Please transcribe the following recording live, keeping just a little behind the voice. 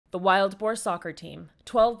The Wild Boars soccer team.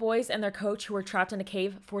 12 boys and their coach who were trapped in a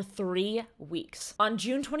cave for 3 weeks. On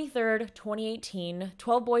June 23rd, 2018,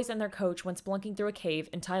 12 boys and their coach went spelunking through a cave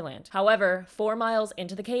in Thailand. However, 4 miles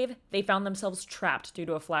into the cave, they found themselves trapped due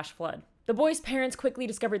to a flash flood. The boys' parents quickly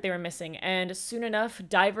discovered they were missing, and soon enough,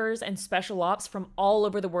 divers and special ops from all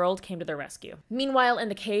over the world came to their rescue. Meanwhile, in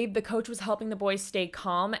the cave, the coach was helping the boys stay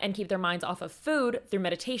calm and keep their minds off of food through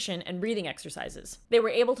meditation and breathing exercises. They were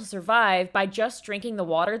able to survive by just drinking the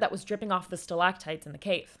water that was dripping off the stalactites in the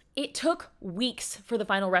cave. It took weeks for the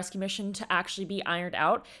final rescue mission to actually be ironed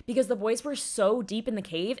out because the boys were so deep in the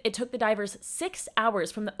cave, it took the divers 6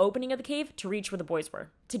 hours from the opening of the cave to reach where the boys were.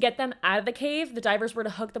 To get them out of the cave, the divers were to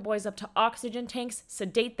hook the boys up to oxygen tanks,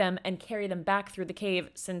 sedate them, and carry them back through the cave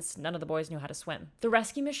since none of the boys knew how to swim. The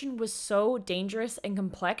rescue mission was so dangerous and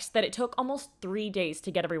complex that it took almost 3 days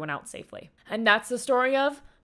to get everyone out safely. And that's the story of